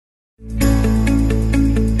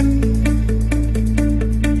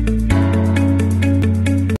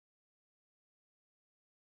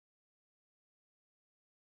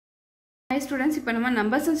students, இப்போ நம்ம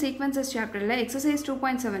numbers and sequences chapterல exercise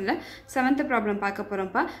 2.7ல 7th problem பார்க்க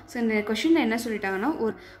போறோம்ப்பா. சோ இந்த क्वेश्चன்ல என்ன சொல்லிட்டாங்கன்னா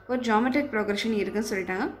ஒரு geometric progression இருக்குன்னு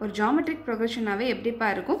சொல்லிட்டாங்க. ஒரு geometric progressionனாவே எப்படிப்பா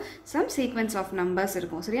இருக்கும்? some sequence of numbers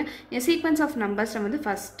இருக்கும். சரியா? இந்த sequence of numbersல வந்து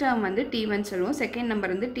first term வந்து t1 சொல்லுவோம், second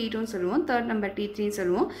number வந்து t2 சொல்லுவோம், third number t3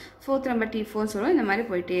 சொல்லுவோம், fourth number t4 சொல்லுவோம். இந்த மாதிரி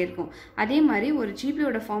போயிட்டே இருக்கும். அதே மாதிரி ஒரு GP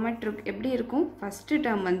ஓட ஃபார்மட் எப்படி இருக்கும்? first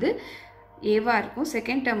term வந்து ஏவா இருக்கும்,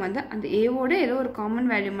 செகண்ட் டேர்ம் வந்து அந்த ஏவோட ஏதோ ஒரு காமன்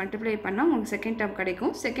வேல்யூ மல்டிப்ளை பண்ணால் உங்களுக்கு செகண்ட் டேர்ம்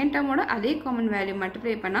கிடைக்கும், செகண்ட் டேர்மோட அதே காமன் வேல்யூ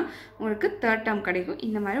மல்டிப்ளை பண்ணால் உங்களுக்கு தேர்ட் டேர்ம் கிடைக்கும்.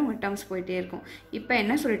 இந்த மாதிரி உங்கள் டேர்ம்ஸ் போயிட்டே இருக்கும். இப்போ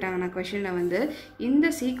என்ன சொல்லிட்டாங்கன்னா கொஷனில் வந்து இந்த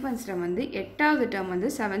சீக்வன்ஸில் வந்து 8வது டேர்ம் வந்து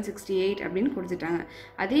 768 அப்படின்னு கொடுத்துட்டாங்க.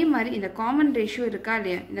 அதே மாதிரி இந்த காமன் ரேஷியோ இருக்கா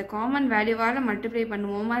இல்லையா, இந்த காமன் வேல்யூவால் மல்டிப்ளை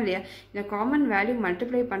பண்ணுவோமா இல்லையா, இந்த காமன் வேல்யூ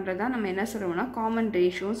மல்டிப்ளை பண்ணுறதா நம்ம என்ன சொல்லுவோம்னா காமன்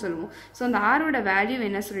ரேஷியோன்னு சொல்லுவோம். ஸோ அந்த ஆரோட வேல்யூ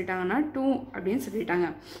என்ன சொல்லிட்டாங்கன்னா 2 அப்படின்னு சொல்லிட்டாங்க.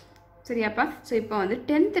 சரியாப்பா? ஸோ இப்போ வந்து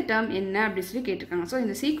 10th டேர்ம் என்ன அப்படி சொல்லி கேட்டிருக்காங்க. ஸோ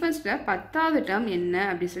இந்த சீக்வன்ஸில் 10வது டேர்ம் என்ன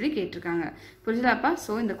அப்படி சொல்லி கேட்டிருக்காங்க. புரிஞ்சுதாப்பா?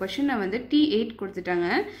 ஸோ இந்த கொஷனை வந்து T8 கொடுத்துட்டாங்க.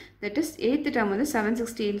 தட் இஸ் 8th டேர்ம் வந்து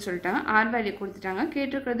 768 சொல்லிட்டாங்க. ஆர் வேல்யூ கொடுத்துட்டாங்க.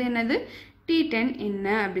 கேட்டிருக்கிறது என்னது? T10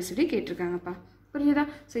 என்ன அப்படி சொல்லி கேட்டிருக்காங்கப்பா. புரியுதா?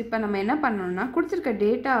 ஸோ இப்போ நம்ம என்ன பண்ணணும்னா கொடுத்துருக்க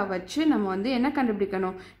டேட்டாவை வச்சு நம்ம வந்து என்ன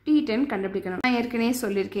கண்டுபிடிக்கணும்? T10 கண்டுபிடிக்கணும். நான் ஏற்கனவே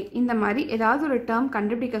சொல்லியிருக்கேன், இந்த மாதிரி ஏதாவது ஒரு டேர்ம்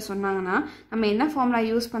கண்டுபிடிக்க சொன்னாங்கன்னா நம்ம என்ன ஃபார்முலா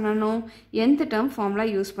யூஸ் பண்ணணும்? nth டேர்ம் ஃபார்முலா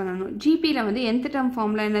யூஸ் பண்ணணும். ஜிபியில் வந்து nth டேர்ம்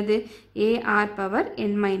ஃபார்முலா என்னது?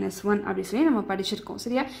 AR⁻n−1 அப்படி சொல்லி நம்ம படிச்சிருக்கோம்.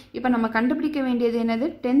 சரியா? இப்போ நம்ம கண்டுபிடிக்க வேண்டியது என்னது?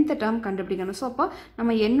 10th டேர்ம் கண்டுபிடிக்கணும். ஸோ அப்போ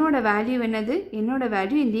நம்ம என்னோட வேல்யூ என்னது? என்னோட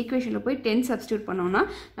வேல்யூ இந்த ஈக்குவேஷனில் போய் 10 சப்ஸ்டியூட் பண்ணோம்னா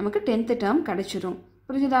நமக்கு 10th டேர்ம் கிடைச்சிரும்.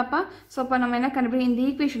 புரிஞ்சுதாப்பா? ஸோ அப்போ நம்ம என்ன கண்டுபிடிக்கும்? இந்த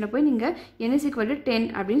ஈக்குவேஷனை போய் நீங்கள் n = 10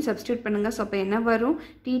 அப்படின்னு சப்ஸ்டியூட் பண்ணுங்கள். ஸோ அப்போ என்ன வரும்?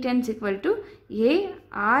 T10 =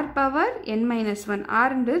 AR⁻n−1.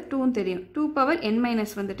 ஆர்ன்றது 2 தெரியும்.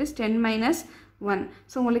 2⁻n−1 that is 10 - 1.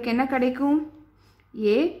 ஸோ உங்களுக்கு என்ன கிடைக்கும்?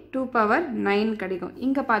 A 2⁻9 கிடைக்கும்.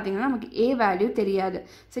 இங்கே பார்த்தீங்கன்னா நமக்கு A வேல்யூ தெரியாது.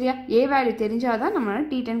 சரியா? A வேல்யூ தெரிஞ்சால் தான் நம்மளால்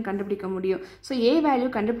T10 கண்டுபிடிக்க முடியும். ஸோ A வேல்யூ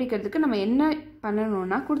கண்டுபிடிக்கிறதுக்கு நம்ம என்ன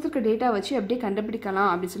பண்ணணும்னா கொடுத்துருக்க டேட்டா வச்சு எப்படி கண்டுபிடிக்கலாம்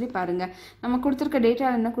அப்படின்னு சொல்லி பாருங்கள். நம்ம கொடுத்துருக்க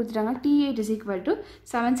டேட்டாவில் என்ன கொடுத்துட்டாங்க? T8 =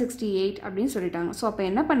 768 அப்படின்னு சொல்லிட்டாங்க. ஸோ அப்போ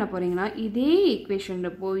என்ன பண்ண போகிறீங்கன்னா இதே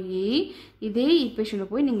ஈக்குவேஷனில் போய்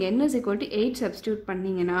நீங்கள் n = 8 சப்ஸ்டியூட்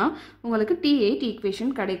பண்ணிங்கன்னா உங்களுக்கு T8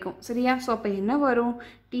 ஈக்குவேஷன் கிடைக்கும். சரியா? ஸோ அப்போ என்ன வரும்?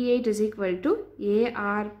 T8 =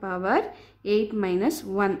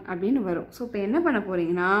 AR⁻8−1 அப்படின்னு வரும். ஸோ இப்போ என்ன பண்ண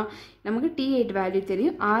போகிறீங்கன்னா நமக்கு T8 வேல்யூ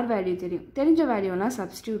தெரியும், R வேல்யூ தெரியும். தெரிஞ்ச வேல்யூலாம்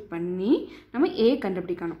சப்ஸ்டியூட் பண்ணி நம்ம A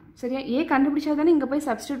கண்டுபிடிக்கணும். சரியா? A கண்டுபிடிச்சா தானே இங்கே போய்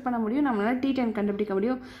சப்ஸ்டியூட் பண்ண முடியும், நம்மளால் T10 கண்டுபிடிக்க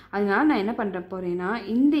முடியும். அதனால நான் என்ன பண்ணுற போகிறேன்னா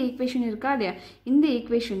இந்த ஈக்குவேஷன் இருக்கா இல்லையா, இந்த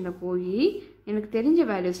ஈக்குவேஷனில் போய் எனக்கு தெரிஞ்ச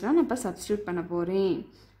வேல்யூஸ்லாம் நான் இப்போ சப்ஸ்டியூட் பண்ண போகிறேன்.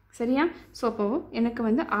 சரியா? ஸோ அப்போது எனக்கு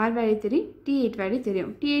வந்து R வேல்யூ தெரியும், T8 வேல்யூ தெரியும்.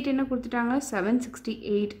 T8 என்ன கொடுத்துட்டாங்க?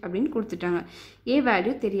 768 அப்படின்னு கொடுத்துட்டாங்க. A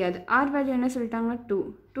வேல்யூ தெரியாது. R வேல்யூ என்ன சொல்லிட்டாங்க?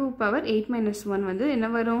 2⁻8−1 வந்து என்ன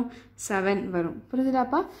வரும்? 7 வரும்.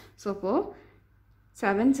 புரியுதுதாப்பா? ஸோ அப்போது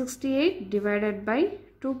 768 /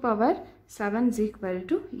 2⁻7 =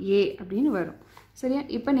 A அப்படின்னு வரும். சரியா?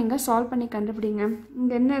 இப்போ நீங்கள் சால்வ் பண்ணி கண்டுபிடிங்க.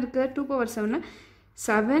 இங்கே என்ன இருக்குது? 2⁻7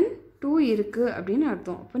 7 2 இருக்குது அப்படின்னு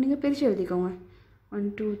அர்த்தம். அப்போ நீங்கள் பிரித்து எழுதிக்கோங்க. 1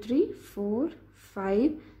 2 3 4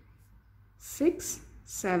 5 6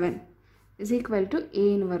 7 =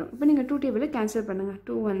 Aன்னு வரும். இப்போ நீங்கள் 2 டேபிளில் கேன்சல் பண்ணுங்கள்.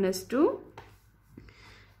 2 1 is 2,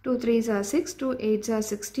 2 3s are 6, 2 8s are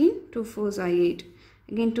 16, 2 4s are 8.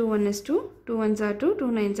 Again 2 1 is 2, 2 1s are 2, 2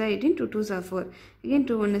 9s are 18, 2 2s are 4. Again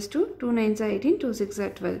 2 1 is 2, 2 9s are 18, 2 6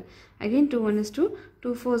 are 12. Again 2 1 is 2,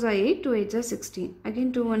 2 4s are 8, 2 8s are 16. Again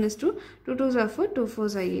 2 1 is 2, 2 2s are 4, 2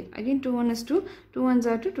 4s are 8. Again 2 1 is 2, 2 1s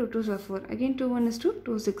are 2, 2 2s are 4. Again 2 1 is 2,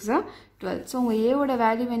 2 6 are 12. So உங்கள் ஏவோட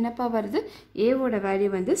value என்னப்பா வருது? ஏவோட value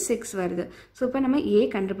வந்து 6 வருது. So இப்போ நம்ம ஏ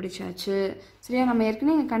கண்டுபிடிச்சாச்சு. சரியா? நம்ம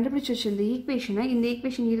ஏற்கனவே இங்கே கண்டுபிடிச்சி வச்சு இந்த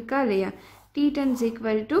ஈக்குவேஷன் இருக்கா இல்லையா? T10 =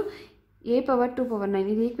 A⁻2⁻9.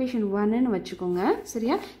 இது ஈக்குவேஷன் 1ன்னு வச்சுக்கோங்க.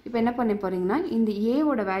 சரியா? இப்போ என்ன பண்ண போகிறீங்கன்னா இந்த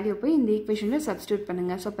ஏவோட வேல்யூ போய் இந்த ஈக்குவேஷனில் சப்ஸ்டியூட்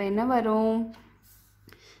பண்ணுங்கள். ஸோ அப்போ என்ன வரும்?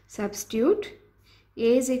 Substitute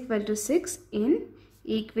A = 6 in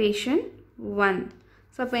equation 1.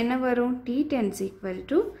 So அப்போ என்ன வரும்? T10 =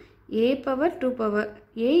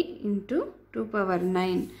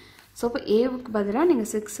 A⁻2⁻9. ஸோ அப்போ ஏவுக்கு பதிலாக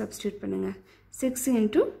நீங்கள் 6 சப்ஸ்டியூட் பண்ணுங்கள். 6 ×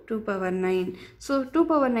 2⁻9. ஸோ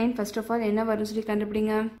 2⁻9 ஃபர்ஸ்ட் ஆஃப் ஆல் என்ன வரும் சொல்லி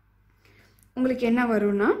கண்டுபிடிங்க. உங்களுக்கு என்ன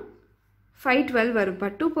வரும்னா 512 வரும்ப்பா.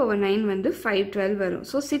 2⁻9 வந்து 512 வரும்.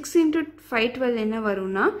 ஸோ 6 × 512 என்ன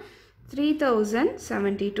வரும்னா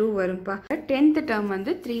 3072 வரும்ப்பா. 10th டேர்ம்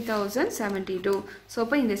வந்து 3072. ஸோ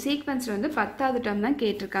அப்போ இந்த சீக்வன்ஸில் வந்து 10வது டேர்ம் தான்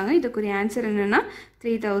கேட்டிருக்காங்க. இதுக்குரிய ஆன்சர் என்னென்னா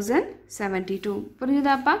 3072.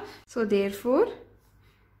 புரியுதாப்பா? So therefore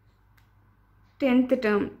 10th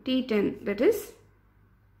term T10, that is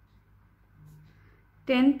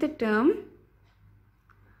 10th term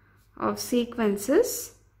of sequences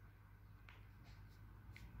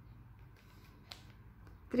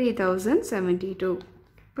 3072.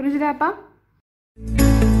 புரிஞ்சுதாப்பா?